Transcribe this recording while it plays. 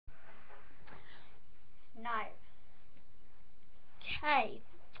No. Okay.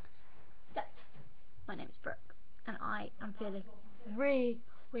 So, my name is Brooke, and I am feeling really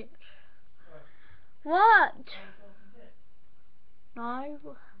weird. What? No.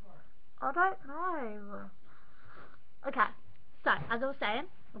 I don't know. Okay. So, as I was saying,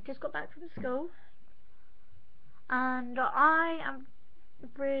 I've just got back from school, and I am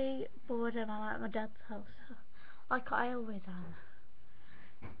really bored, and I'm at my dad's house, like I always am.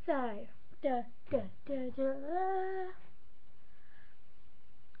 So,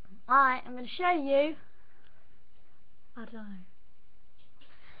 I am going to show you, I don't know,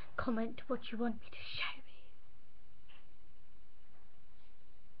 comment what you want me to show me.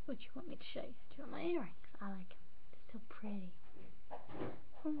 What do you want me to show you? Do you want my earrings? I like them, they're so pretty.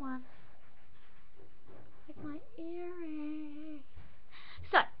 Come on. Like my earrings.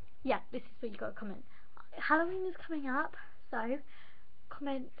 So, yeah, this is what you got to comment. Halloween is coming up, so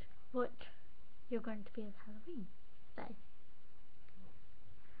comment what you're going to be as Halloween. So,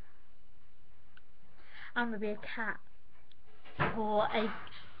 I'm going to be a cat, or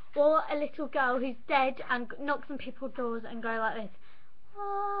a little girl who's dead and knocks on people's doors and go like this. 1,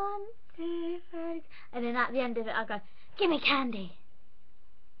 2, 3, and then at the end of it I go, give me candy.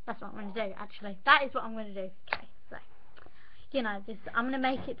 That's what I'm going to do, actually. That is what I'm going to do. Okay, so, you know, this, I'm going to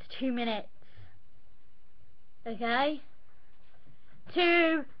make it to 2 minutes. Okay?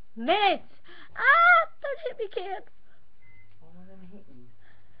 2 minutes! Ah! Don't hit me, kid! Why am I going to hit you?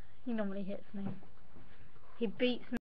 He normally hits me. He beats me.